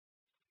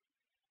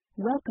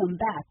Welcome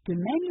back to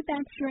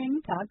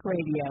Manufacturing Talk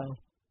Radio.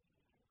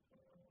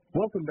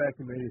 Welcome back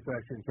to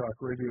Manufacturing Talk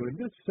Radio. In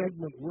this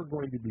segment, we're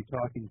going to be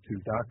talking to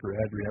Dr.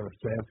 Adriana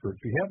Sanford.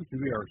 She happens to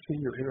be our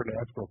Senior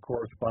International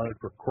Correspondent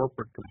for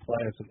Corporate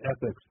Compliance and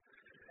Ethics.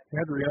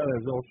 Adriana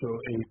is also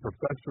a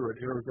professor at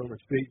Arizona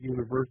State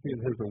University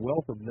and has a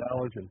wealth of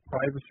knowledge in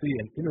privacy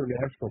and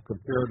international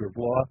comparative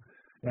law.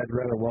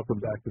 Adriana,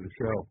 welcome back to the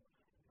show.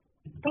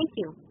 Thank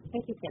you.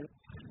 Thank you, Tim.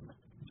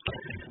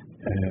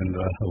 And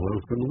hello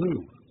from Lou.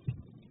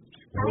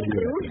 How are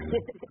you?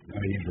 How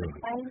are you doing?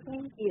 Fine,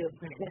 thank you.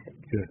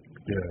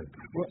 Good.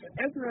 Well,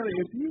 Adriana,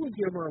 if you would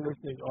give our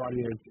listening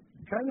audience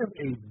kind of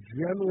a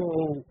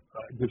general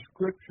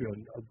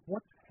description of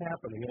what's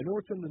happening. I know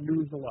it's in the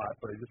news a lot,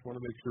 but I just want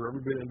to make sure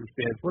everybody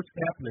understands what's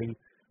happening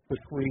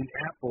between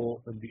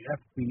Apple and the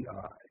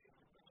FBI.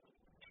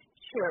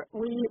 Sure.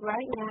 We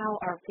right now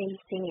are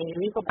facing a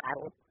legal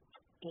battle,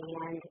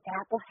 and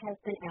Apple has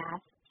been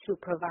asked to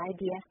provide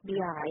the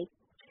FBI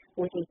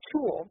with a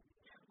tool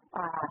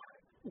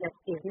that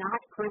is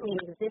not currently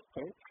in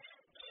existence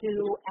to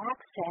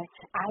access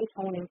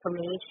iPhone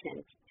information.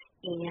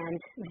 And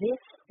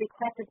this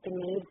request has been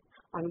made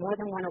on more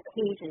than one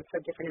occasion for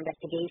different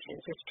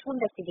investigations. There's two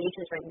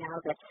investigations right now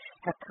that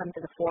have come to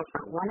the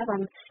forefront. One of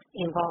them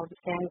involves the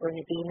San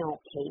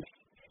Bernardino case,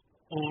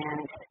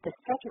 and the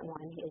second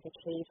one is a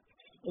case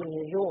in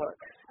New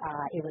York.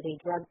 It was a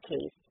drug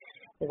case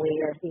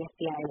where the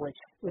FBI was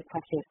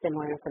requesting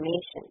similar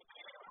information.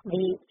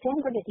 The San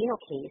Bernardino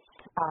case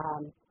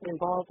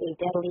involved a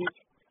deadly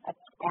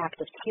act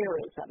of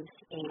terrorism,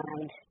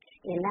 and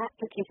in that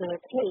particular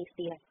case,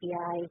 the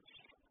FBI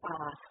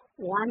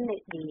won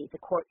the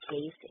court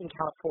case in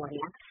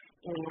California,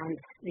 and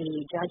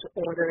the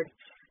judge ordered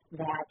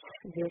that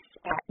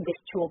this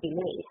tool be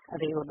made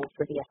available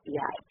for the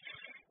FBI.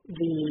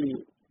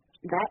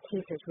 That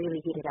case has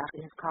really heated up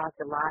and has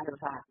caused a lot of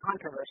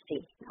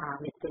controversy.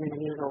 It's been in the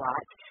news a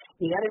lot.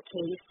 The other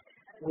case,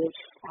 which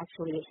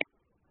actually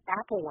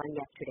Apple won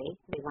yesterday,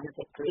 they won a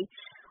victory,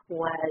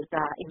 was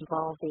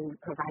involved in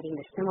providing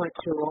a similar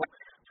tool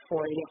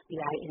for the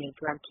FBI in a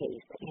drug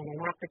case. And in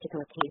that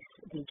particular case,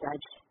 the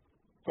judge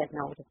said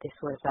no, that this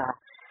was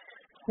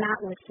not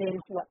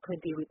within what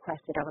could be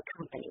requested of a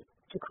company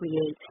to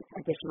create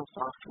additional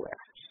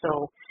software.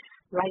 So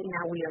right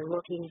now we are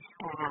looking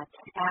at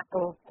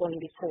Apple going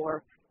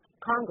before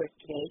Congress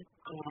today,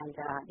 and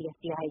the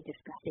FBI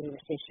discussing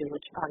this issue,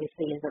 which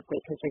obviously is of great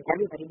concern to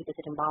everybody because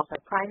it involves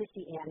our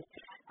privacy and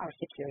our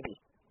security.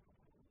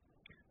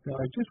 Now,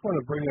 I just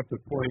want to bring up the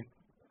point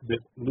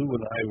that Lou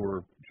and I were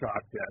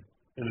shocked at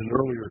in an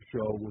earlier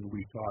show when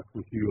we talked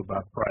with you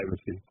about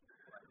privacy.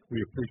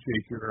 We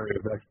appreciate your area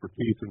of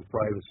expertise in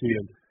privacy,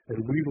 and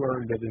we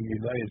learned that in the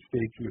United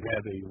States you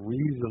have a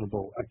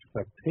reasonable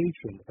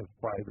expectation of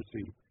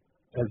privacy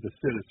as a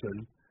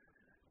citizen.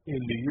 In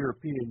the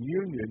European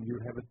Union, you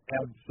have an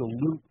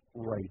absolute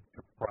right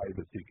to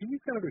privacy. Can you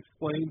kind of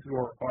explain to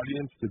our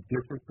audience the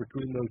difference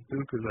between those two?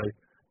 Because I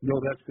know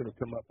that's going to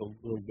come up a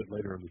little bit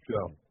later in the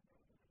show.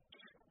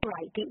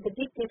 Right. The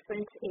big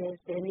difference is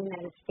that in the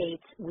United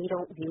States, we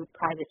don't view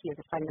privacy as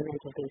a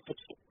fundamental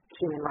basic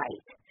human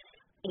right.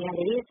 And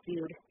it is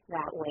viewed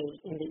that way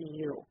in the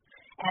EU.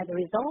 As a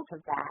result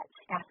of that,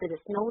 after the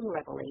Snowden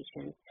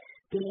revelation,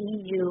 the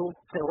EU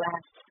for the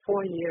last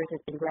 4 years has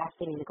been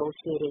drafting and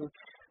negotiating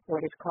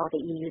what is called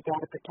the EU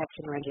Data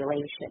Protection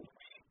Regulation.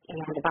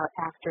 And about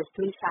after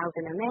 3,000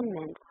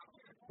 amendments,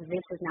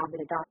 this has now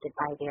been adopted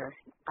by their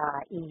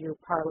EU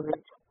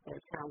Parliament,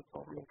 their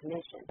Council, and the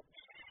Commission.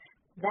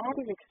 That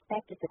is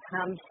expected to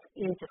come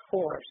into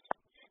force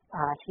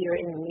here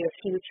in the near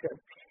future.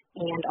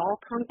 And all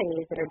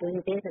companies that are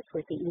doing business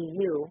with the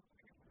EU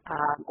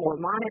or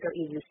monitor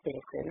EU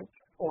citizens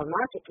or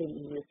market to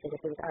EU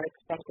citizens are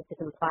expected to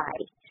comply.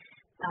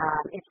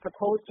 It's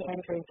proposed to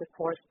enter into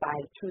force by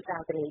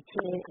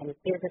 2018, and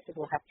businesses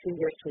will have 2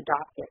 years to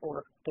adopt it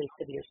or face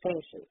severe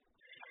sanctions.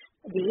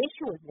 The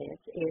issue with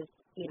this is,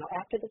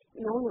 after the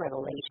known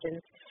revelations,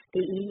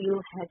 the EU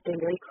has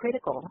been very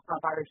critical of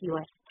our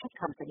U.S. tech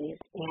companies,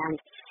 and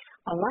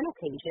on one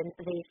occasion,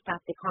 they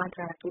stopped the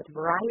contract with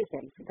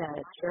Verizon. The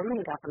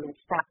German government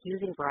stopped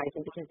using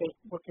Verizon because they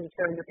were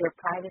concerned that their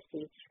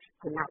privacy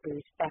would not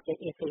be respected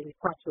if a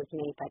request was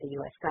made by the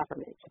U.S.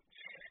 government.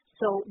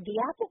 So the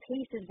Apple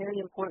case is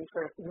very important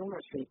for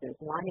numerous reasons.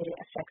 One, it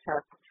affects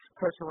our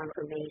personal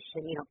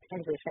information,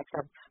 potentially affects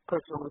our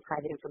personal and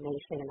private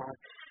information and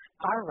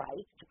our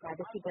rights to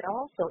privacy, but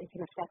also it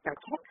can affect our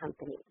tech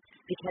companies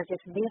because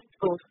if this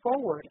goes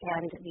forward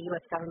and the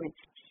U.S. government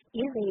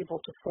is able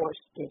to force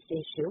this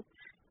issue,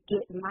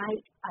 it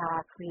might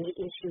create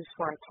issues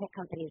for our tech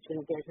companies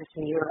doing business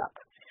in Europe.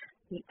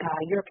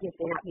 Europeans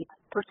may not be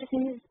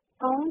purchasing these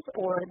phones,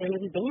 or they may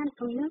be banned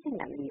from using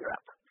them in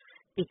Europe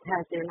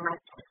because they're not,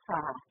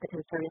 the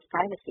concern is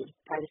privacy.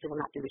 Privacy will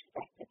not be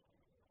respected.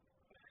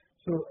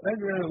 So,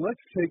 Adriana,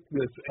 let's take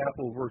this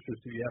Apple versus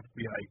the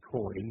FBI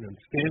coin and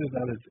stand it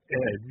on its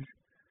edge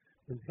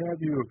and have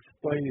you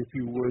explain, if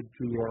you would,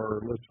 to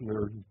our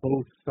listeners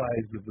both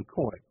sides of the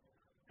coin.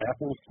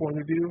 Apple's point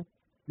of view,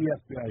 the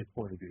FBI's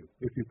point of view,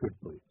 if you could,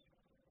 please.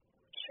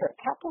 Sure.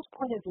 Apple's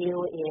point of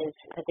view is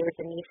that there is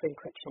a need for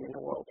encryption in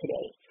the world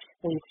today.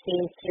 We've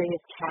seen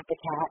serious hack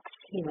attacks,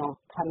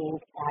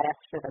 coming at us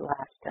for the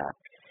last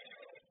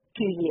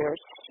few years,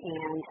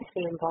 and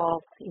they involve,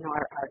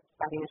 our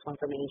financial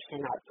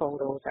information, our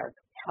photos, our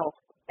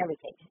health,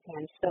 everything.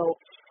 And so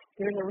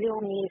there's a real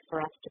need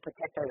for us to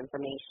protect our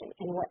information.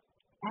 And what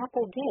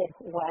Apple did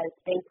was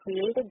they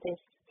created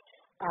this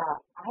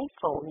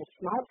iPhone, this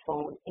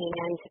smartphone,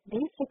 and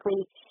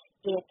basically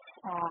it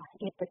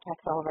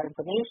protects all of our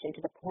information to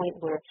the point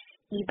where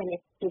the data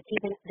is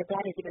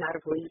even out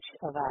of reach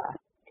of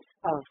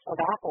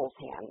Apple's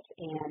hands,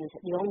 and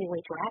the only way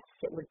to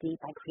access it would be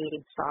by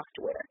creating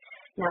software.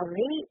 Now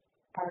they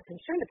are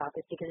concerned about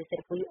this because they said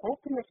if we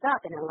open this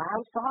up and allow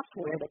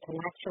software that can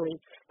actually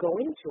go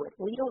into it,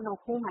 we don't know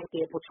who might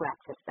be able to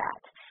access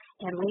that.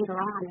 And later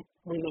on,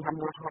 we may have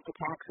more hack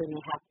attacks, we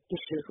may have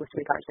issues with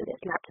regards to this,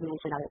 not to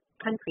mention other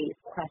countries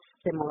request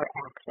similar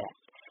access.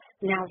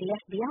 Now, the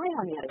FBI,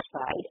 on the other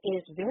side,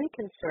 is very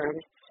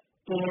concerned,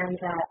 and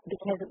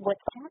because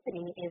what's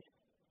happening is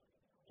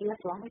U.S.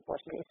 law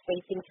enforcement is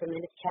facing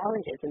tremendous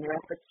challenges in their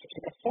efforts to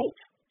keep us safe.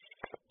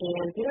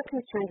 And they're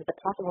concerned with the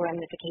possible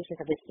ramifications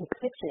of this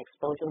encryption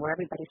explosion where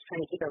everybody's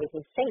trying to keep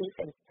everything safe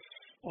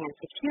and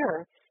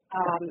secure.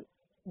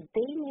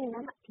 They may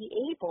not be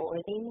able, or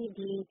they may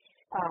be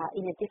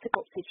in a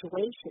difficult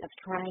situation of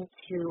trying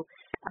to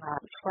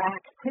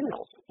track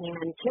criminals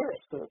and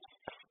terrorist groups.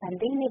 And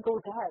they may go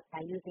dark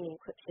by using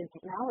encryption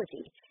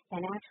technology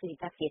and actually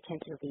duck the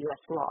attention of the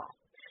U.S. law.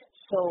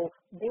 So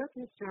their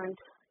concern,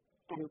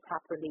 and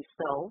properly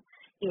so,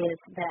 is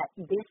that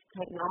this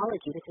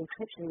technology, this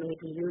encryption, may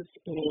be used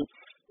in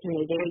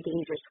a very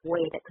dangerous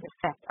way that could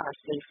affect our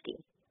safety.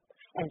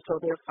 And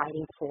so they're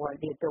fighting for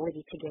the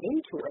ability to get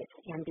into it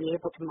and be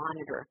able to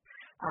monitor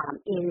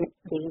in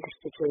dangerous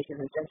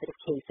situations and sensitive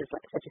cases,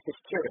 such as this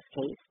terrorist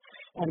case,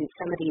 and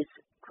some of these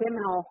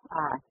criminal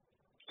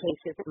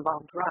cases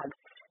involve drugs.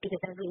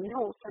 Because as we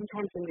know,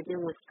 sometimes when you're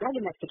dealing with drug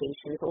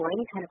investigations or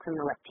any kind of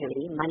criminal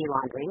activity, money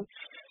laundering,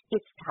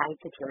 it's tied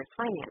to terrorist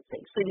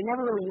financing. So you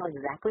never really know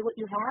exactly what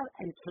you have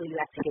until you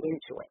actually get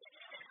into it.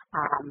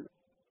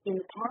 In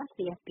the past,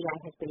 the FBI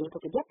has been able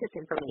to get this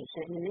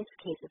information, and in this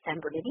case, the San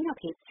Bernardino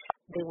case,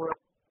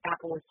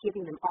 Apple was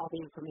giving them all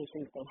the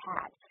information that they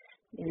had.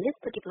 In this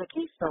particular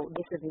case, though,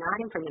 this is not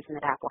information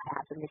that Apple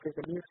has, and this is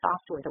a new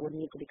software that would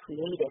need to be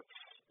created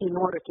in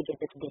order to get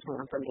this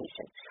additional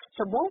information.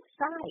 So both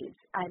sides,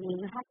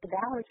 you have to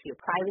balance your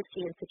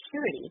privacy and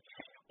security,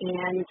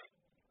 and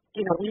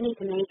we need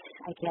to make,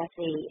 I guess,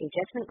 a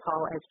judgment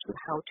call as to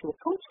how to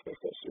approach this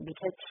issue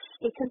because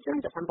it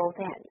concerns us on both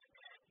ends.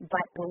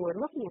 But when we're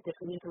looking at this,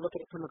 we need to look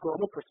at it from a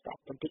global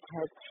perspective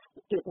because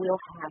it will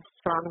have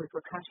strong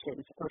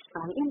repercussions or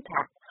strong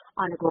impact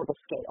on a global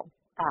scale.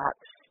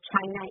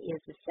 China is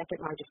the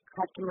second largest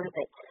customer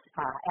that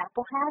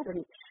Apple has,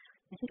 and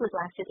I think it was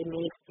last year they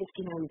made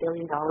 $59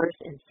 billion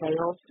in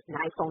sales in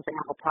iPhones and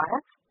Apple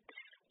products.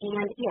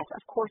 And yes,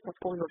 of course, that's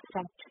going to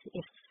affect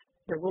if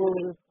the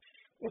ruling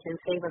is in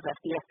favor of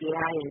the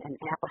FBI and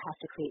Apple has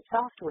to create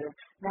software,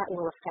 that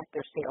will affect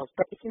their sales.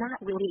 But it's not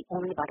really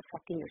only about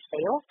affecting your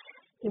sales.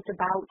 It's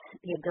about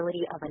the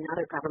ability of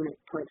another government,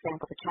 for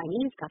example, the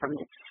Chinese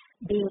government,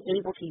 being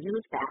able to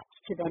use that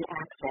to then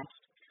access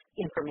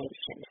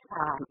information.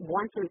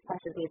 Once a request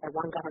is made by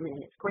one government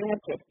and it's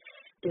granted,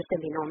 there's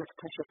going to be enormous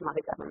pressure from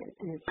other governments.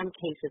 And in some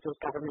cases, those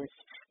governments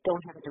don't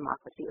have a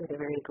democracy or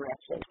they're very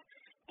aggressive.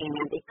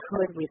 And it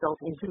could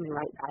result in human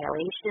rights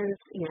violations.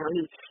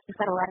 You've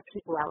got a lot of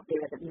people out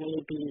there that may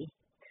be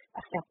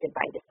affected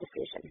by this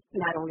decision,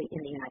 not only in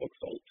the United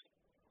States.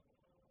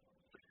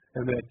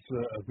 And that's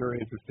a very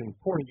interesting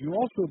point. You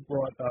also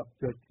brought up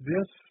that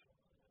this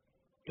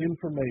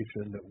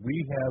information that we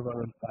have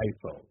on an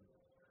iPhone,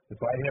 if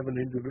I have my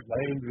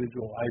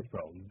individual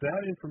iPhone,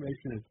 that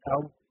information is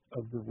out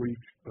of the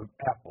reach of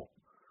Apple.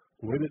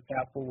 The way that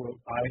Apple wrote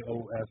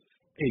iOS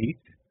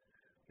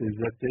 8 is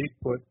that they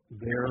put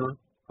their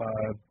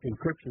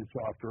encryption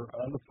software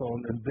on the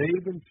phone, and they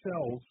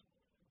themselves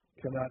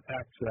cannot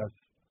access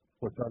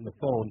what's on the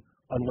phone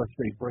unless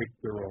they break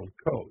their own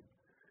code.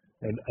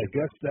 And I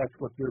guess that's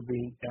what they're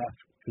being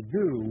asked to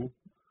do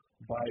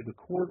by the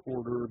court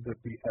order that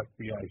the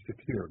FBI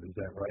secured. Is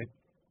that right?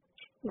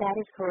 That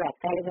is correct.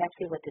 That is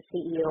actually what the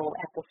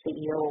Apple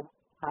CEO,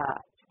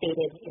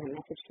 stated in a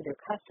message to their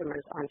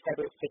customers on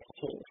February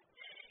 16th.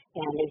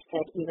 And they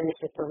said even if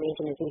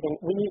information is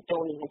we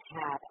don't even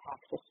have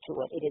access to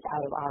it. It is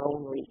out of our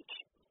own reach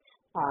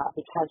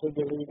because we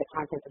believe the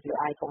contents of your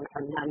iPhone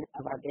are none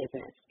of our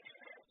business.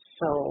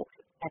 So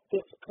at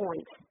this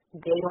point,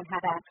 they don't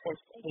have access,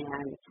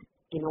 and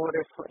in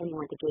order for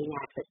anyone to gain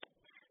access,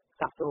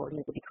 software will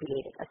need to be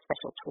created. A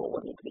special tool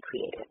will need to be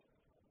created.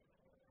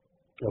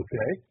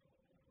 Okay.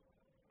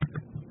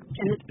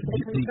 And the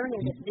concern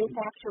is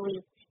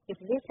if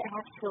this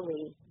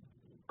actually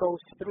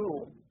goes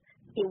through,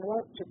 it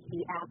won't just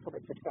be Apple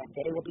that's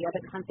affected. It will be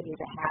other companies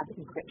that have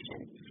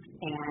encryption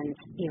and,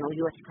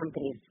 U.S.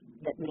 companies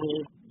that may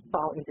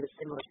fall into a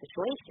similar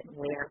situation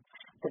where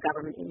the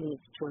government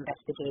needs to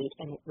investigate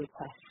and it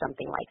requests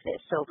something like this.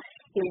 So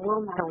it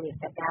will not only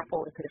affect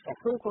Apple, it could affect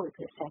Google, it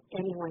could affect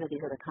any one of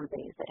these other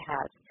companies that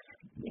has,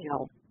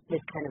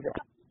 this kind of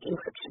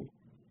encryption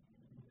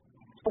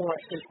or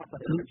impact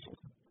of encryption.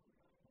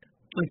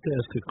 I'd like to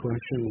ask a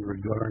question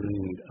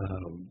regarding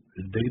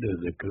the data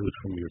that goes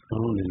from your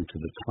phone into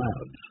the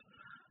clouds.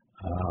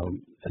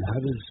 And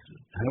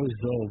how is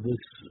all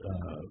this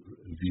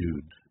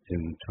viewed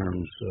in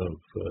terms of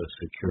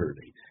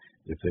security?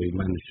 If they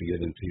manage to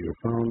get into your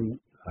phone,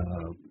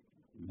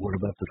 what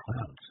about the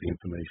clouds? The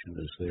information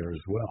is there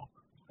as well.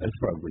 That's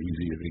probably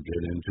easier to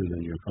get into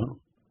than your phone.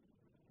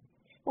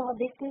 Well,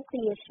 this is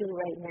the issue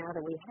right now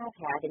that we have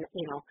had, and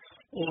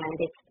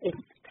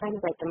it's kind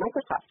of like the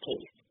Microsoft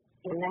case.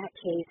 In that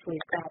case,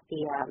 we've got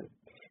the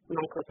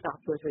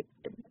Microsoft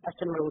a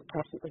similar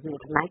request was made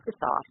to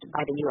Microsoft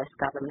by the U.S.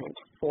 government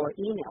for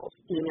emails.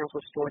 Emails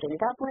were stored in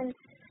Dublin.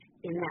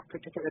 In that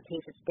particular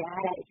case, it's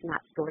data. It's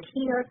not stored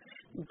here,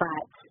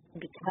 but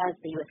because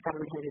the U.S.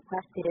 government had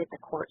requested it,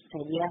 the court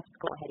said yes,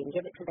 go ahead and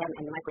give it to them,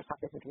 and Microsoft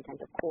is in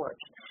contempt of court.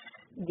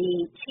 The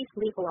chief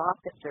legal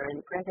officer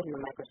and president of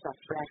Microsoft,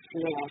 Brad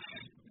Smith,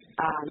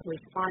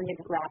 responded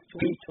last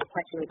week to a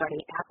question regarding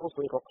Apple's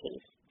legal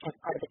case as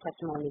part of the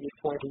testimony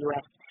before the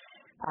U.S.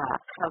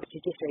 House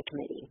Judiciary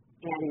Committee.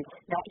 And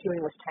that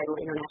hearing was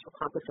titled International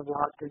Conflicts of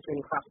Laws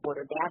Concerning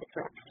Cross-Border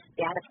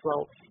Data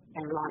Flow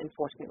and Law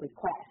Enforcement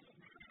Requests.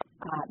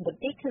 The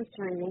big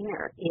concern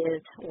there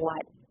is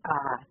what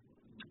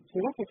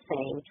Smith is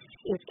saying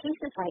is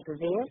cases like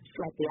this,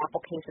 like the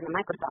Apple case and the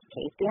Microsoft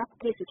case, the Apple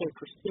case we can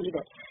foresee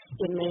that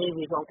it may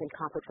result in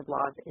conflicts of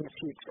laws in the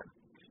future,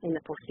 in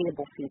the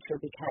foreseeable future,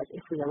 because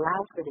if we allow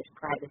for this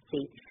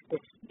privacy,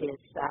 this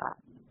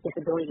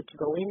ability to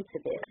go into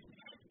this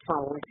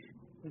phone,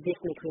 this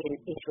may create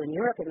an issue in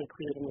Europe, it may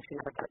create an issue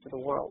in other parts of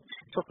the world.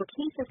 So for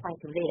cases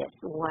like this,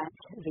 what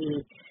the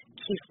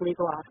chief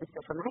legal officer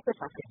for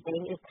Microsoft is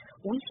saying is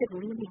we should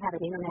really have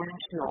an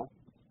international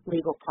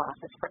legal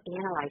process for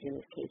analyzing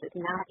these cases,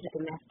 not a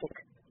domestic,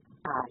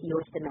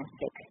 U.S.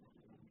 domestic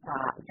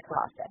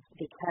process,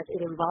 because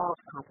it involves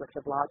conflicts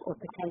of laws or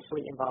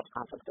potentially involves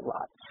conflicts of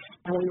laws.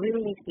 And we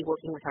really need to be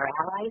working with our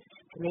allies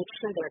to make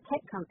sure their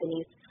tech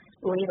companies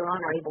later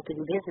on are able to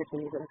do business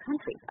in these other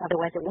countries.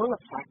 Otherwise, it will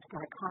affect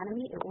our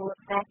economy, it will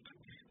affect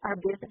our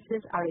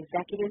businesses, our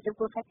executives, it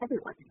will affect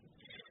everyone.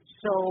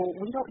 So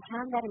we don't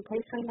have that in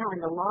place right now,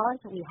 and the laws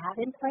that we have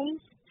in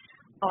place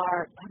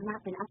have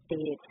not been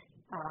updated.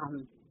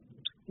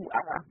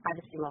 Our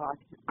privacy laws,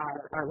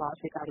 our laws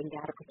regarding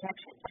data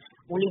protection.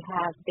 We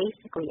have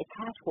basically a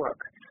patchwork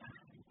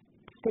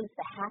since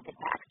the hack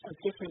attacks of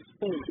different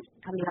states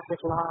coming up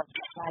with laws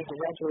to try to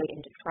regulate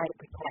and to try to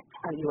protect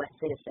our U.S.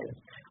 citizens.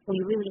 We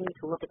really need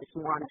to look at this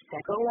more on a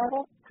federal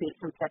level, create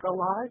some federal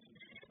laws,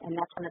 and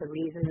that's one of the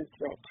reasons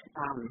that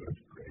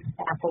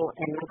Apple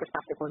and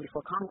Microsoft are going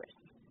before Congress.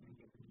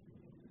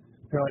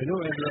 Now, I know,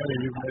 Adriana,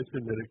 you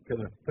mentioned that it can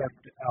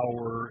affect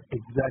our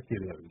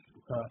executives.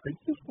 I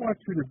just want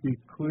you to be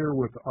clear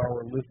with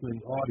our listening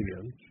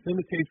audience. In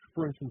the case,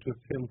 for instance, of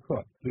Tim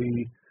Cook,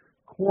 the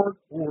court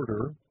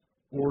orders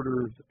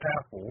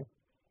Apple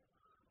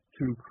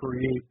to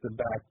create the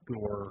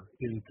backdoor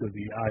into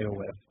the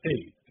iOS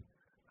 8.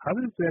 How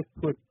does that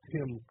put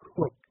Tim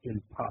Cook in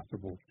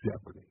possible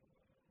jeopardy?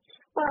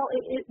 Well,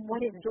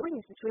 what it's doing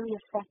is it's really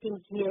affecting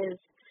his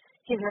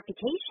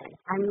reputation.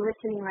 I'm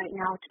listening right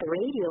now to the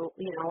radio,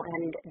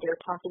 and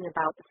they're talking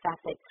about the fact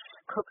that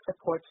Cook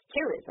supports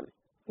terrorism.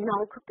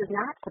 No, Cook does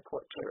not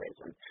support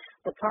terrorism.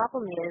 The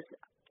problem is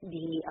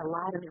a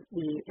lot of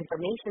the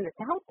information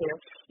that's out there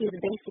is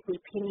basically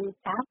pinning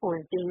Apple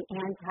as being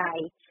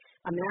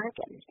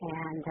anti-American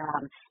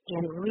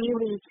and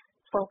really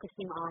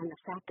focusing on the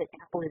fact that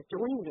Apple is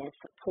doing this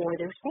for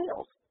their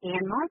sales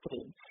and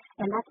marketing.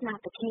 And that's not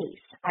the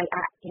case.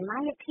 In my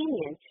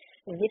opinion,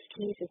 this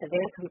case is a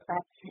very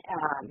complex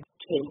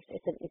case.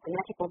 It's an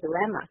ethical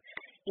dilemma.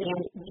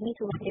 And we need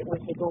to look at it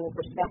with a global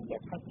perspective.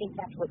 I think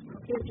that's what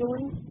Cook is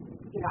doing.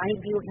 I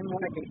view him more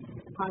as a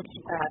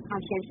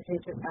conscientious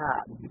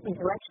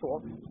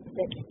intellectual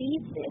that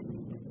sees this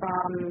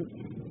from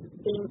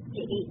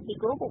a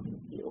global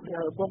view,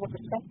 a global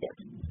perspective,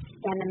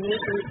 and the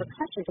major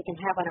repercussions it can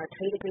have on our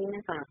trade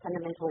agreements, on our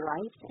fundamental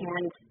rights,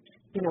 and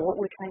what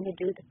we're trying to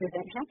do to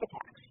prevent hack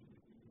attacks.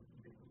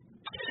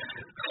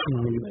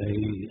 From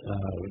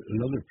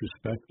another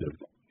perspective,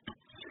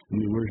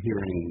 we're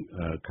hearing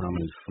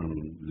comments from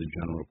the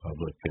general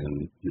public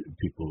and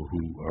people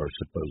who are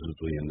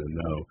supposedly in the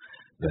know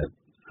that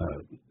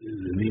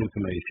the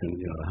information,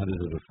 how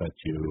does it affect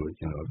you?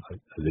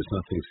 There's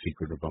nothing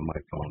secret about my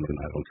phone, and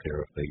I don't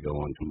care if they go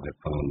onto my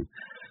phone.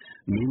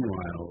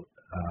 Meanwhile,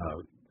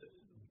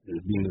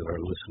 being that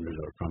our listeners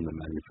are from the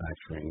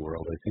manufacturing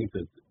world, I think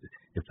that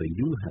if they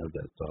do have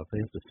that thought,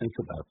 they have to think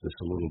about this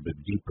a little bit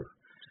deeper.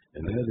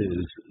 And that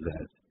is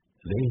that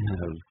they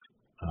have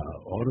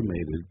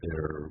automated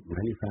their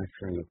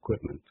manufacturing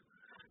equipment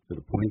to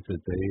the point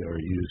that they are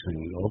using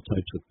all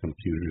types of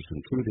computers,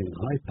 including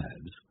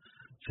iPads,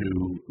 to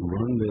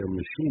run their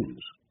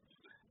machines.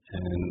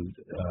 And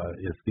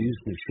if these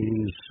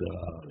machines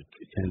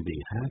can be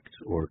hacked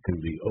or can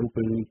be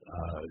opened,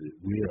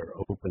 we are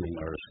opening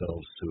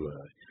ourselves to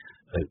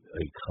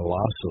a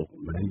colossal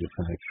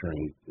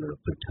manufacturing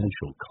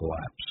potential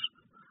collapse.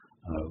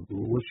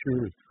 What's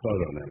your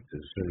thought on that?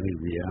 Is there any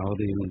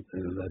reality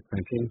in that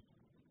thinking?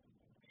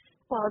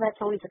 Well,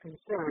 that's always a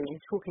concern: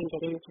 is who can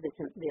get into this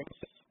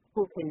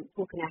who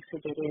can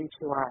actually get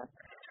into our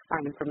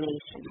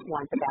information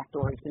once a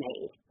backdoor is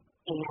made.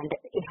 And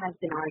it has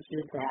been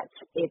argued that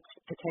it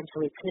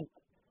potentially could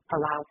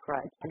allow for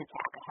an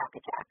attack, a hack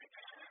attack.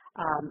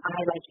 I,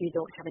 like you,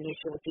 don't have an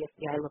issue with the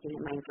FBI looking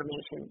at my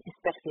information,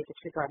 especially if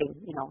it's regarding,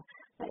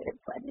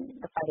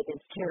 the fight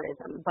against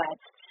terrorism. But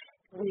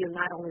we are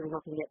not only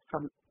looking at it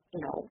from,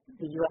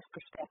 the U.S.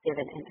 perspective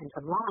and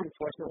from law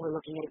enforcement, we're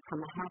looking at it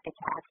from a hack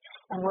attack.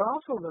 And we're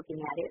also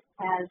looking at it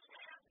as,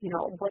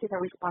 what is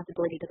our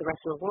responsibility to the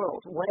rest of the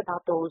world? What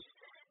about those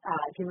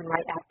human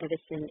rights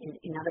activists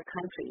in other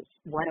countries?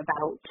 What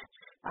about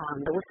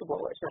the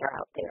whistleblowers that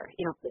are out there?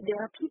 There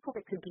are people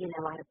that could be in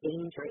a lot of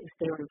danger if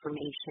their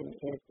information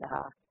is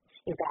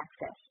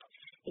accessed.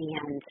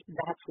 And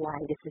that's why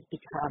this has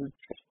become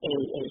a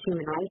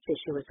human rights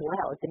issue as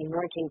well. It's an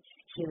emerging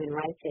human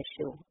rights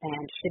issue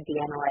and should be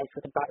analyzed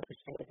with a broader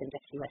perspective than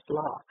just U.S.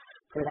 law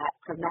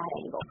from that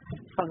angle.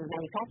 From the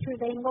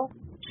manufacturer's angle,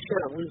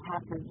 sure, we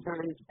have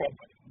concerns that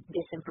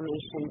this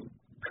information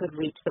could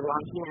reach the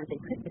wrong hands and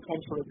could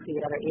potentially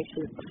create other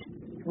issues.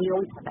 We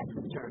always have that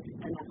concern,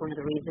 and that's one of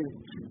the reasons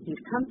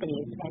these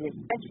companies, and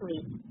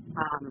especially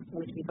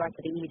with regard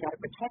to the EU data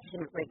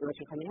protection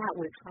regulation coming out,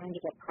 we're trying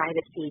to get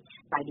privacy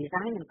by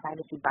design and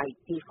privacy by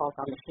default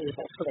on the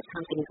table so that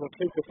companies will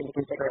take this into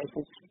consideration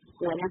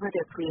whenever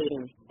they're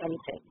creating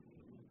anything,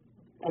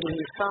 any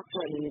new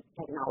software, any new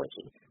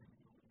technology.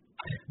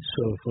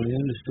 So if I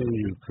understand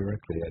you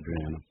correctly,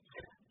 Adriana,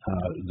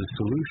 the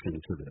solution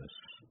to this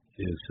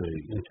is an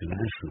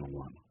international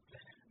one.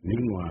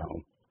 Meanwhile,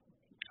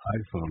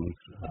 iPhone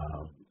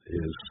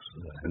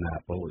and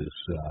Apple is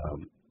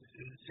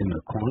in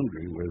a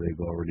quandary where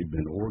they've already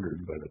been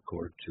ordered by the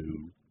court to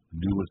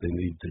do what they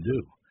need to do.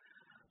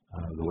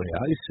 The way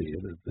I see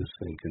it, this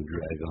thing can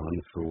drag on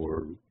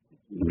for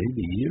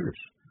maybe years.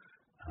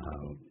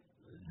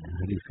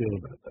 How do you feel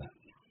about that?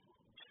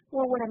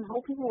 Well, what I'm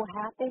hoping will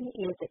happen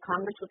is that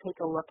Congress will take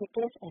a look at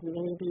this, and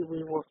maybe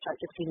we will start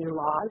to see new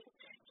laws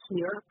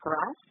here for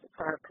us,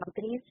 for our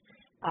companies,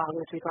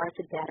 with regards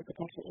to data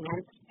protection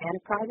and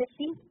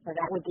privacy. So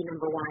that would be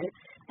number one.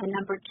 And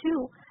number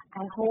two,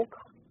 I hope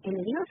in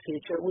the near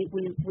future, we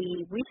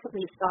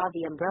recently saw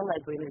the umbrella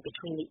agreement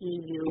between the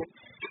EU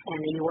and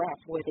the U.S.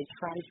 where they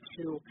tried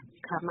to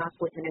come up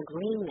with an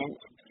agreement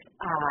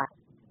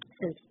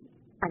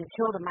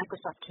until the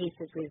Microsoft case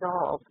is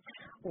resolved,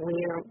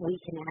 where we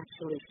can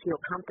actually feel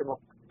comfortable.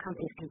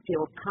 Companies can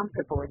feel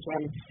comfortable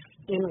again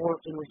in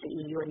working with the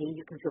EU, and the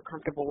EU can feel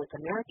comfortable with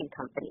American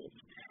companies.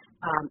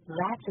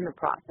 That's in the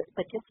process.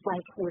 But just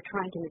like we're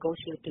trying to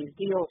negotiate these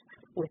deals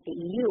with the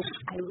EU,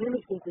 I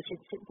really think we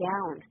should sit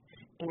down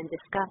and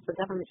discuss, the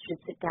government should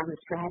sit down the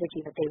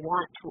strategy that they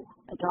want to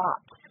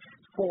adopt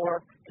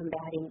for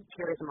combating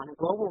terrorism on a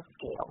global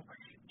scale.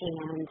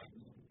 And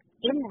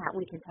in that,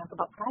 we can talk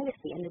about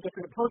privacy and the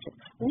different approaches.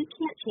 We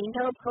can't change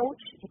our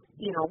approach.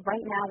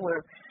 Right now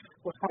we're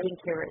fighting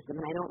terrorism,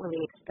 and I don't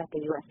really expect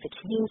the U.S. to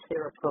change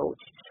their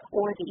approach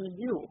or the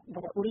EU,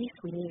 but at least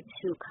we need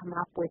to come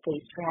up with a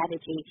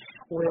strategy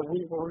where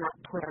we will not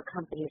put our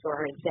companies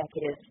or our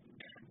executives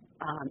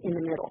in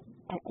the middle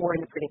or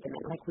in a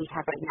predicament like we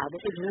have right now.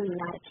 This is really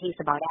not a case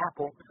about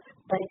Apple,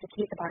 but it's a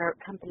case about our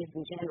companies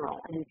in general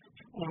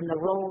and the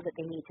role that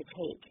they need to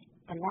take.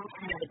 And that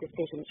kind of a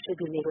decision should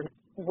be made with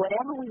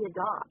whatever we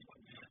adopt,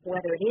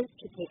 whether it is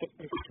to take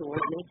this tool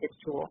or make this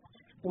tool.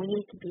 We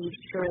need to be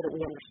sure that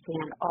we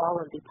understand all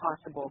of the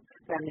possible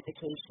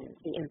ramifications,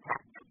 the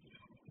impact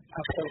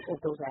of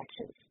those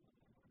actions.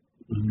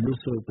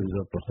 This opens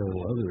up a whole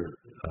other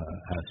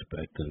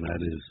aspect, and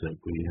that is that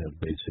we have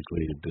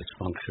basically a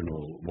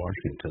dysfunctional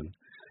Washington,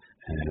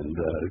 and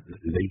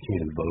they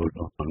can't vote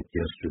on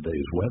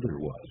yesterday's weather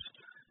was.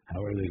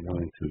 How are they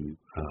going to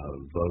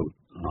vote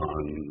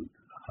on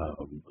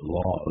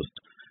laws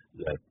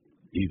that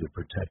either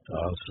protect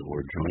us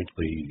or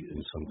jointly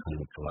in some kind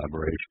of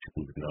collaboration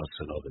with us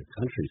and other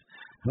countries?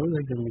 How are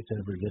they going to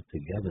ever get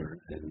together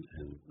and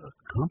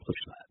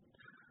accomplish that?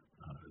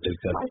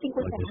 They've got, I think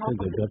with the help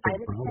of the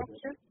private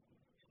sector,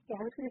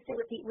 I was going to say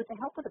with the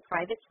help of the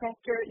private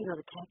sector,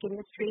 the tech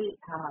industry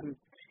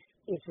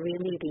is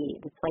really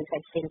the place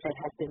I think that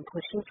has been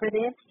pushing for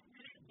this.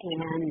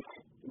 And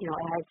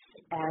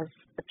as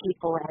the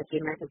people, as the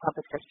American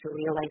public starts to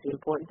realize the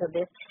importance of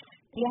this,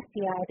 the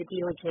FBI, the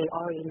DOJ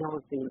already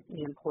knows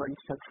the importance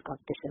of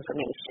this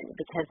information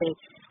because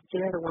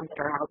they're the ones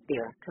that are out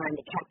there trying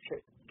to capture,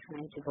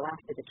 trying to go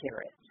after the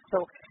terrorists.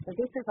 So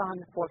this is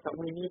on the forefront.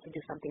 We need to do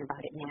something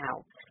about it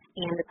now.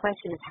 And the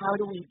question is, how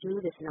do we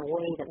do this in a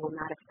way that will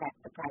not affect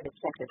the private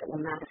sector, that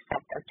will not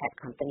affect our tech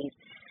companies,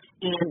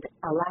 and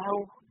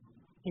allow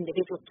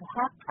individuals to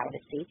have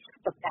privacy,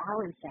 but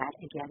balance that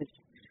against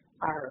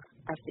our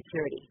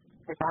security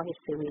because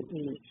obviously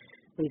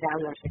we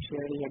value our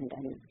security,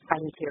 and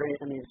fighting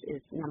terrorism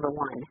is number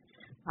one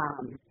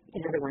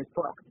in everyone's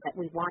book. But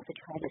we want to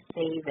try to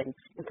save and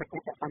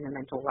protect the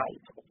fundamental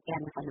rights and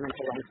the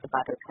fundamental rights of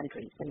other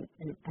countries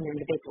and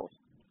individuals.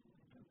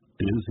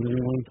 Is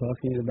anyone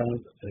talking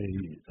about a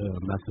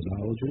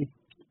methodology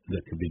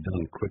that could be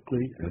done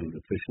quickly and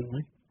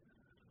efficiently?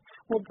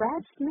 Well,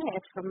 Brad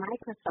Smith from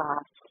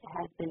Microsoft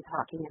has been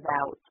talking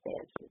about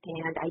this,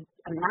 and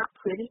I'm not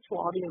privy to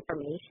all the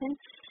information,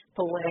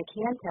 but what I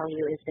can tell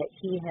you is that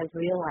he has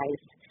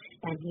realized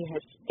and he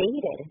has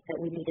stated that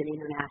we need an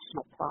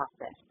international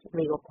process,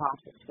 legal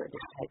process for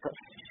this type of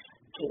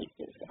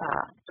cases,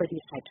 for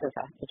these types of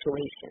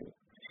situations.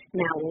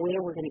 Now,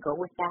 where we're going to go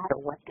with that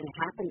or what's going to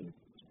happen,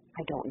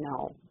 I don't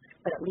know,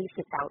 but at least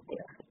it's out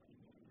there.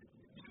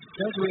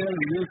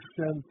 Adriana, your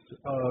sense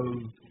of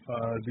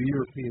the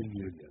European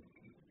Union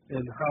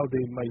and how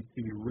they might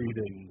be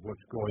reading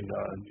what's going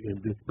on in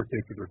this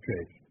particular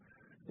case.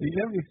 Do you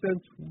have any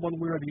sense one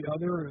way or the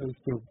other as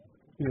to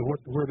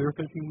where their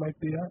thinking might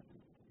be at?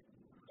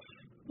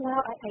 Well,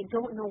 I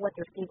don't know what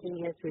their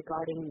thinking is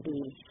regarding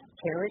the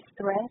terrorist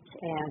threat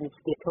and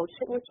the approach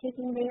that we're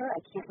taking there.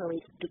 I can't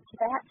really speak to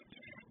that.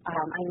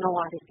 I know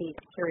obviously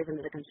terrorism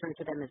is a concern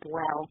to them as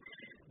well,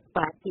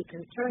 but the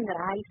concern that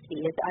I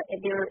see is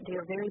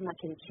they're very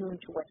much in tune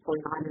to what's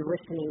going on and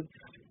listening.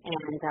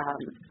 And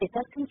it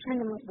does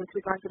concern them with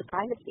regard to the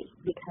privacy,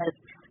 because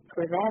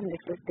for them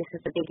this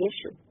is a big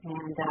issue,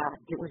 and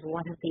it was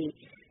one of the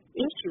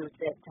issues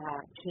that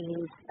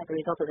came as a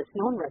result of the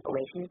Snowden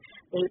revelation.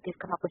 They've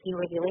come up with new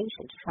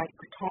regulations to try to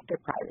protect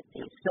their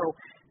privacy. So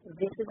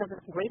this is of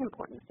great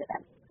importance to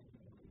them.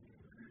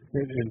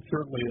 And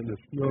certainly in the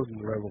Snowden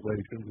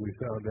revelations, we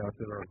found out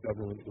that our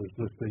government was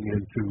listening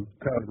into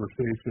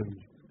conversations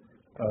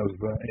of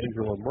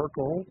Angela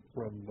Merkel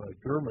from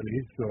Germany.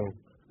 So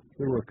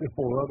there were a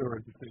couple of other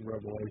interesting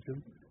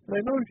revelations. And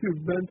I noticed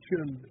you've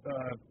mentioned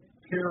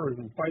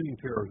terrorism, fighting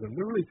terrorism.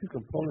 There are really two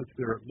components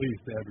there, at least,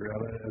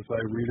 Adriana, as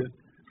I read it.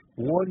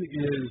 One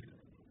is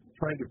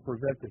trying to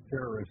prevent the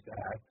terrorist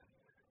act,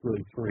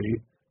 really three.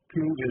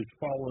 Two is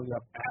following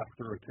up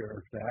after a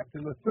terrorist act.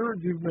 And the third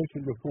you've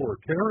mentioned before,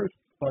 terrorist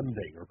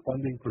funding or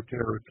funding for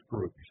terrorist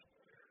groups.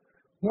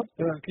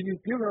 Can you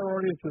give our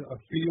audience a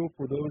feel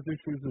for those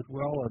issues as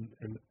well?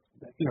 And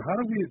how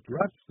do we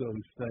address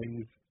those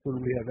things when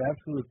we have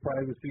absolute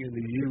privacy in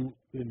the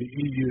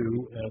EU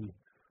and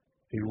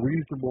a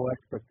reasonable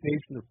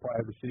expectation of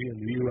privacy in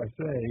the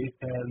USA,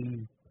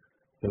 and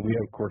then we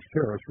have, of course,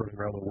 terrorists running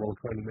around the world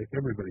trying to make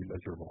everybody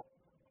miserable?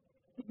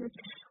 Mm-hmm.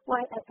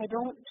 Well, I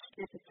don't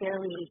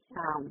necessarily,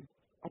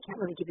 I can't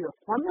really give you a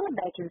formula,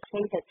 but I can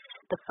say that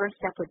the first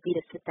step would be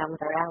to sit down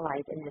with our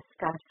allies and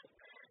discuss,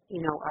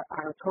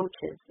 our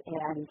approaches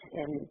and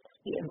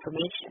the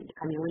information.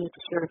 I mean, we need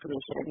to share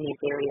information in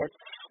these areas,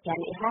 and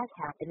it has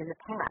happened in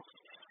the past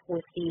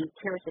with the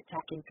terrorist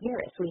attack in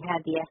Paris. We had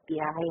the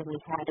FBI and we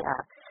had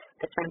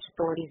the French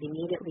authorities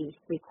immediately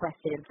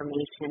requested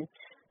information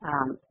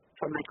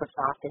from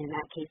Microsoft, and in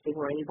that case they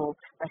were able,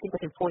 I think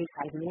within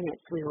 45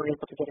 minutes, we were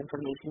able to get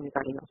information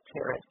regarding those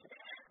terrorists.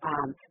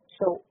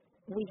 So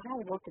we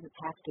have worked in the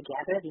past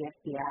together, the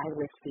FBI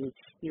with the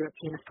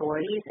European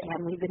authorities,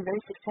 and we've been very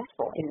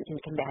successful in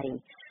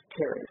combating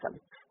terrorism.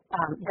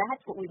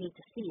 That's what we need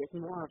to see, is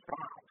more of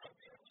that.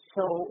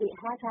 So it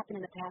has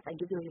happened in the past. I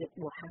do believe it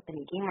will happen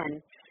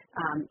again.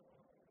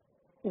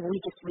 We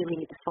just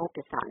really need to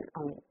focus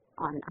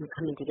on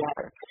coming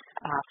together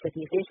for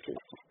these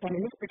issues. And in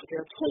this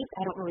particular case,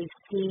 I don't really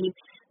see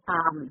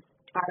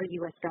our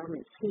U.S.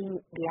 government seeing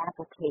the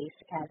Apple case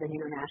as an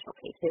international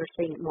case. They're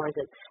seeing it more as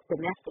a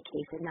domestic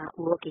case and not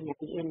looking at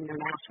the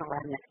international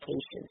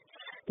ramifications,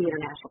 the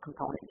international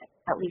component.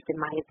 At least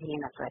in my opinion,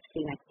 that's what I've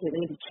seen. It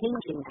may be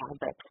changing now,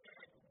 but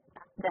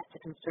that's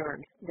a concern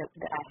that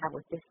I have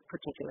with this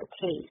particular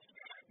case.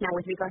 Now,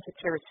 with regards to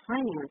terrorist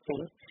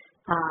financing,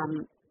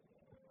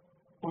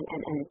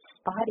 and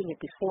spotting it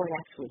before it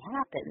actually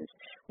happens,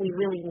 we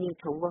really need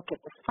to look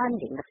at the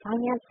funding. The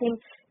financing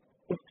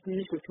is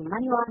usually through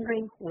money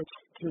laundering, which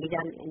can be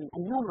done in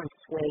numerous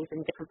ways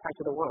in different parts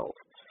of the world.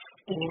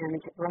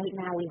 And right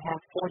now we have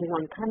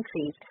 41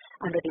 countries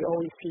under the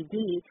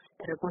OECD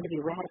that are going to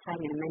be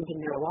ratifying and amending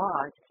their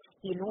laws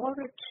in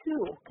order to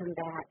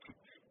combat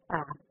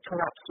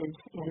corruption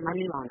and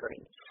money laundering.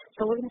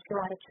 So we're going to see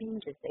a lot of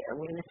changes there.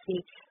 We're going to see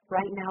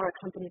right now our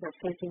companies are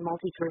facing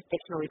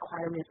multi-jurisdictional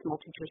requirements,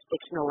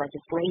 multi-jurisdictional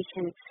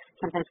legislation,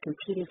 sometimes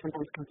competing,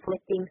 sometimes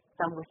conflicting,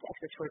 some with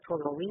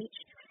extraterritorial reach.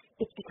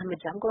 It's become a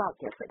jungle out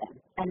there for them.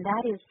 And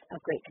that is a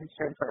great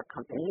concern for our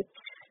companies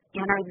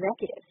and our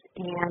executives.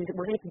 And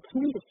we're going to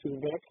continue to see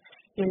this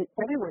in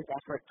everyone's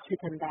effort to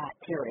combat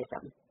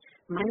terrorism.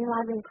 Money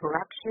laundering,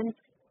 corruption,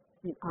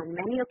 on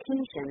many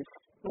occasions,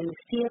 when you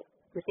see it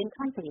within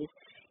companies,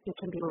 it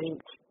can be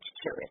linked to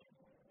terrorism.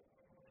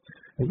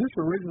 And this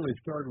originally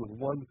started with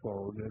one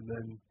phone, and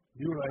then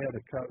you and I had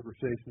a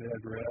conversation,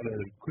 Adriana,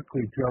 and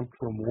quickly jumped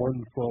from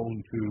one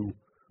phone to,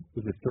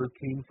 was it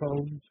 13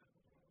 phones?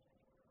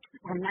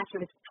 I'm not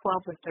sure if it's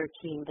 12 or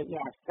 13, but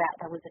yes,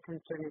 that was a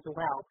concern as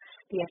well.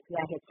 The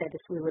FBI had said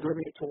that we would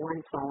limit it to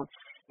one phone.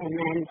 And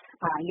then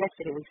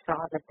yesterday we saw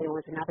that there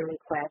was another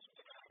request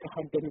that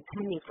had been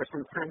pending for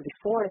some time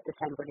before the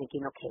San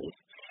Bernardino case.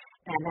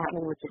 And that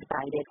one was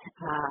decided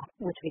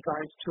with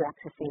regards to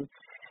accessing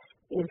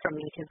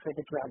information for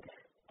the drug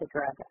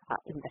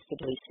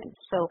investigation.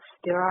 So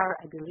there are,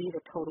 I believe,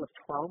 a total of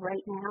 12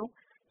 right now,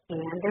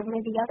 and there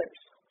may be others.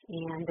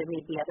 And there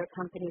may be other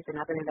companies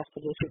and other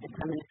investigations that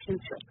come in the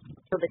future.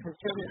 So the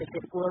concern is that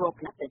this will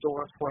open up the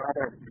door for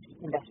other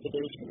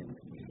investigations.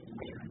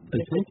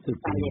 I think that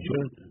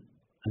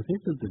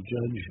the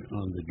judge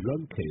on the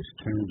drug case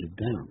turned it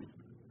down,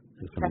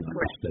 if I'm not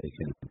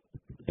mistaken.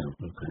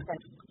 Yeah, okay.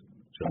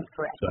 That's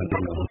correct. So I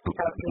don't know.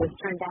 It was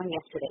turned down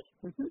yesterday.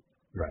 Mm-hmm.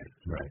 Right.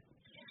 Right.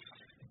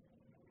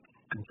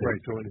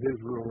 So in his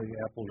ruling,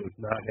 Apple does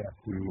not have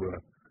to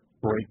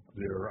break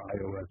their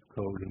iOS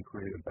code and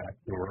create a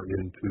backdoor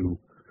into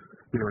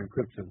their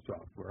encryption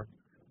software.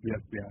 The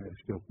FBI is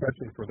still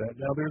pressing for that.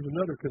 Now, there's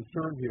another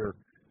concern here,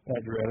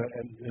 Adriana,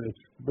 and it's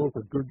both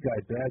a good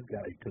guy, bad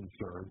guy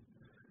concern.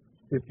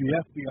 If the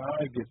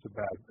FBI gets a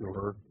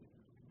backdoor,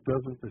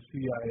 doesn't the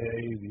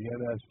CIA, the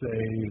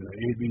NSA, the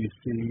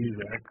ABC,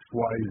 the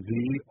XYZ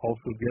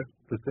also get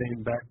the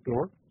same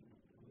backdoor?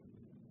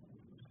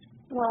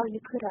 Well,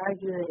 you could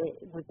argue that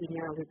it would be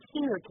narrowly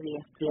tailored to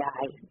the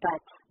FBI,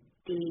 but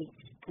the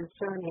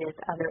concern is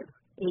other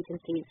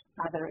agencies,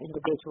 other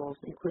individuals,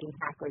 including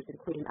hackers,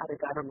 including other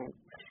governments,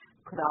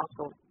 could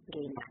also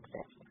gain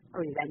access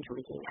or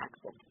eventually gain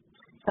access.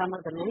 Some of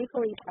them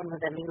legally, some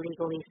of them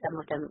illegally, some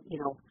of them,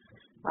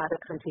 other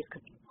countries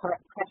could put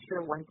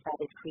pressure once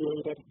that is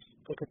created.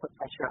 They could put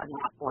pressure on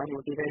Apple, and it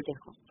would be very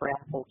difficult for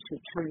Apple to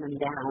turn them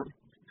down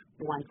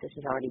once this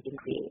has already been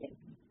created.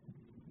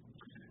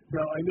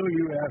 Now, I know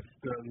you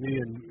asked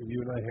me, and you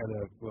and I had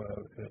an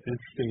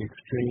interesting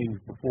exchange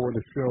before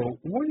the show.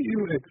 What do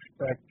you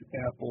expect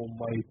Apple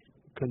might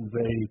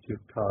convey to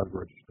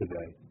Congress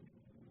today?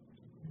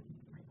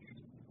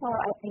 Well,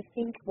 I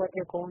think what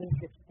they're going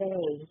to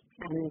say,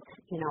 and,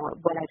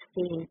 what I've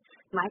seen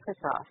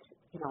Microsoft,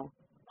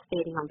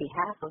 stating on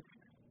behalf of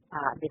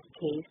this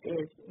case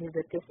is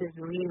that this is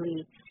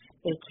really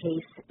a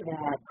case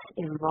that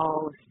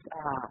involves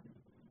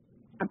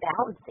a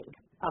balancing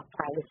of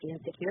privacy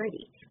and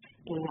security.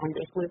 And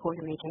if we're going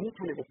to make any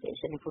kind of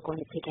decision, if we're going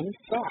to take any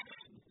steps,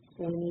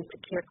 we need to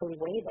carefully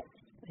weigh this.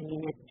 I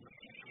mean,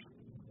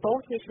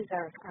 both issues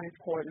are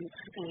important,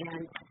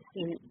 and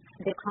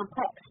they're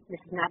complex.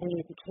 This is not an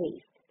easy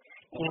case.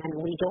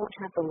 And we don't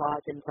have the laws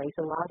in place.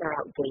 The laws are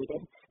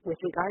outdated with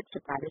regards to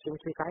privacy,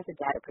 with regards to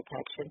data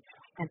protection,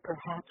 and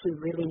perhaps we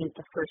really need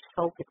to first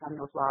focus on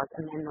those laws,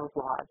 amend those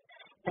laws,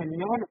 and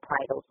then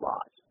apply those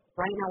laws.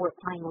 Right now we're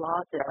applying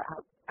laws that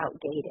are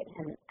outdated,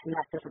 and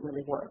that doesn't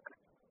really work.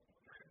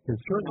 It's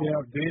certainly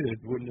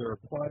outdated when they're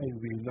applying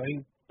the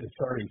 1789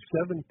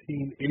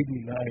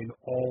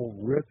 All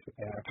Writs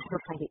Act.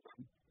 Right.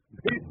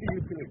 Maybe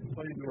you can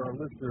explain to our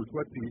listeners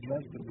what the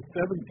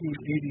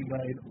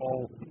 1789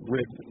 All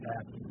Writs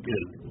Act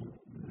is.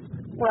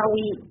 Well,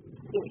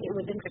 it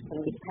was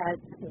interesting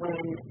because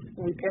when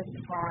we just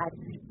had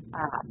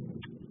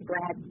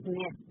Brad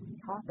Smith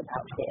talk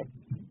about this,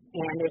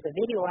 and there's a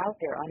video out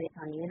there on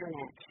the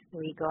internet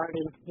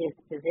regarding his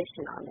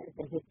position on this,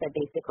 and he said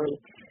basically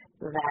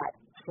that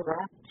for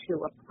us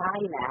to apply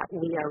that,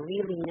 we are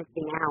really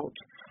missing out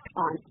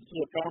on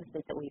the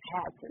advancements that we've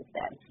had since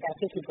then. I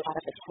think he brought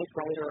up a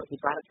typewriter, or he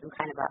brought up some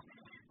kind of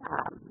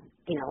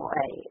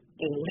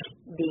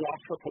the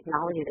actual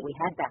technology that we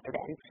had back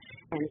then,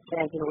 and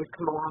said, we've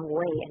come a long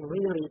way, and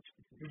really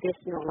this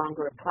no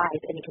longer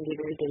applies, and it can be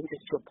very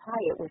dangerous to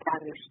apply it without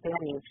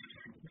understanding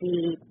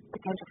the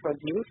potential for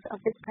abuse of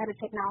this kind of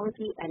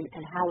technology and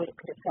how it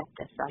could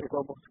affect us on a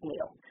global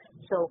scale.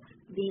 So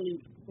we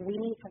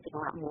need something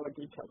a lot more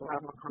detailed, a lot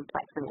more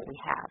complex than what we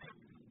have.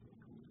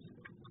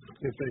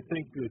 Yes, I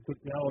think the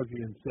technology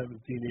in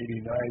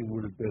 1789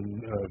 would have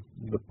been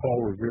the Paul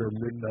Revere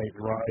midnight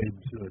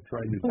rides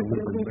trying to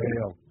deliver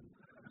mail,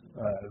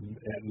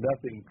 and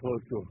nothing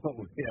close to what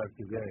we have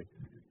today.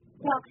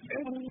 Well,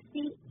 and you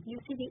see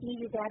the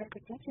EU Data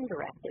Protection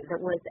Directive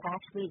that was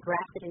actually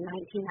drafted in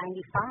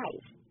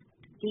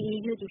 1995. The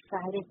EU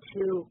decided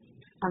to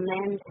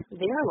amend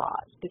their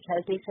laws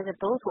because they said that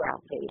those were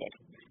outdated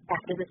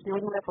after the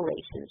Snowden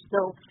revelations.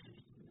 So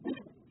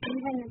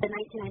even the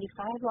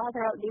 1995 laws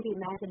are outdated.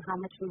 Imagine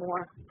how much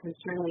more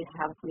concern we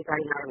have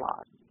regarding our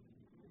laws.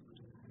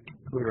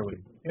 Clearly.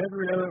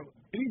 Adriana,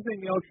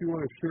 anything else you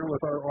want to share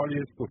with our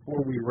audience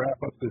before we wrap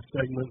up this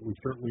segment? We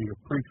certainly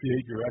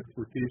appreciate your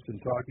expertise in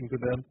talking to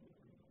them.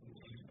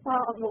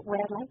 Well, what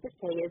I'd like to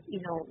say is, we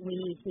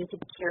need to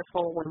be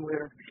careful when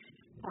we're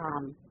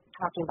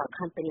talking about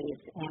companies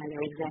and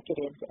their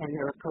executives and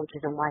their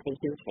approaches and why they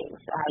do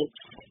things.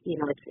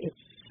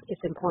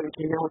 It's important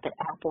to note that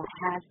Apple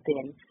has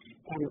been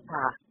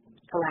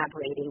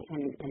collaborating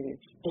and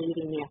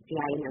aiding the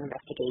FBI in their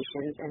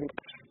investigations, and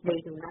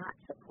they do not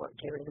support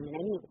terrorism in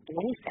any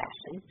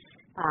fashion,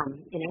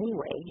 in any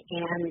way.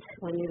 And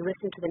when you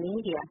listen to the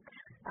media,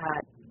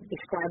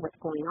 describe what's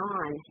going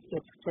on.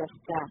 It's just,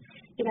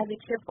 you got to be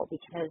careful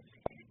because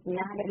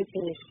not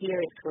everything you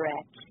hear is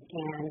correct.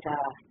 And,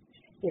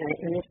 you know,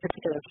 in this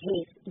particular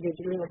case, you're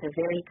dealing with a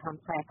very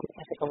complex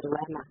ethical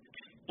dilemma.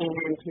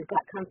 And you've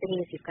got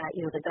companies, you've got,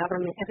 you know, the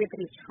government,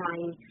 everybody's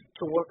trying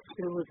to work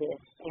through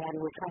this,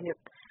 and we're trying to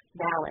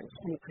balance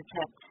and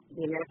protect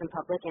the American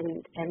public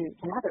and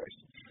others.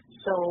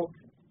 So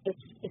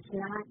it's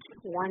not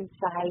one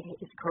side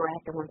is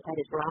correct and one side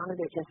is wrong.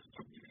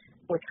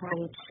 We're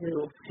trying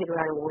to figure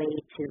out a way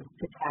to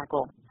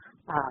tackle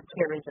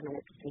terrorism and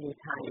at the same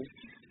time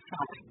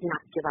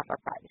not give up our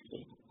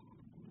privacy.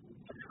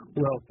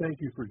 Well, thank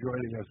you for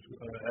joining us,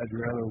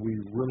 Adriana. We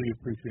really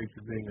appreciate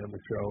you being on the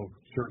show.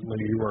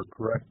 Certainly you are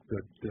correct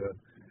that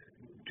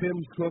Tim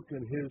Cook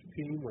and his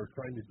team are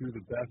trying to do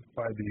the best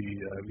by the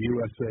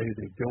USA.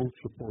 They don't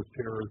support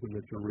terrorism.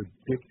 It's a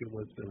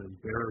ridiculous and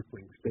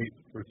embarrassing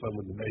statement for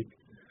someone to make.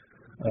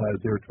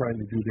 They're trying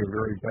to do their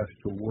very best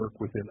to work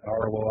within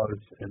our laws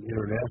and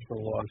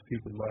international laws.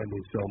 Keep in mind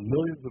they sell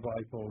millions of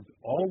iPhones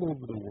all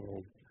over the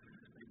world.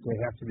 They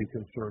have to be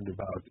concerned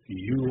about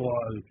EU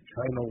laws,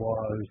 China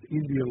laws,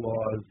 India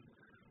laws.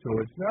 So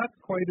it's not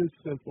quite as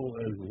simple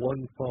as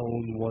one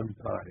phone, one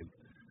time.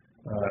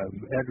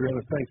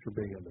 Adriana, thanks for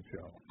being on the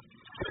show.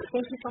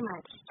 Thank you so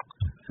much.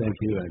 Thank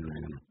you,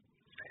 Adriana.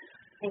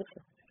 Thank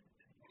you.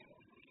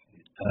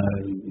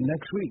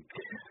 Next week,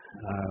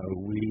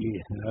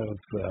 we have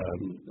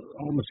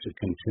almost a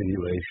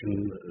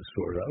continuation,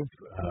 sort of,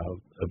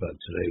 about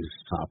today's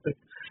topic.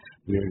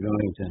 We are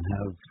going to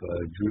have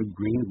Drew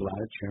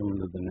Greenblatt,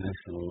 Chairman of the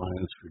National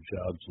Alliance for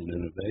Jobs and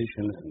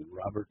Innovation, and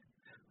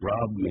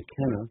Rob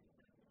McKenna,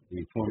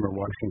 the former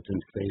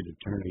Washington State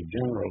Attorney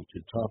General, to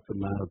talk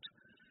about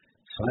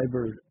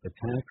cyber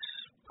attacks,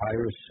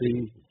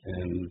 piracy,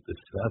 and the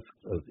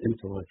theft of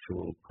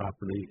intellectual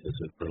property as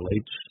it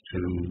relates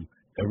to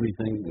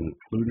everything,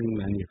 including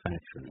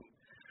manufacturing.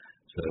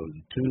 So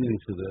tune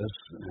into this,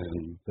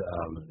 and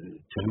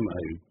Tim,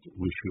 I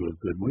wish you a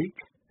good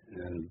week.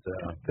 And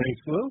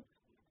thanks, Lou.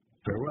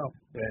 Farewell.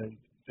 And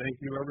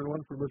thank you,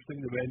 everyone, for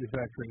listening to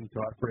Manufacturing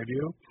Talk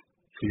Radio.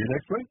 See you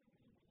next week.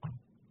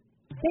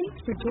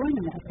 Thanks for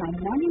joining us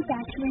on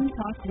Manufacturing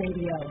Talk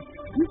Radio.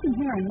 You can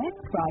hear our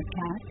next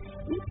broadcast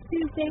each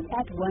Tuesday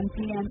at 1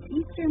 p.m.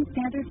 Eastern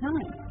Standard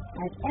Time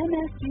at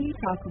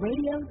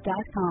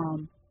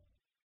msgtalkradio.com.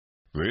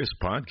 This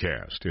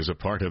podcast is a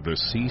part of the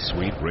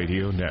C-Suite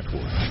Radio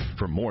Network.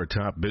 For more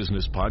top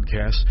business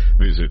podcasts,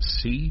 visit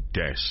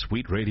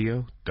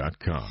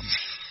c-suiteradio.com.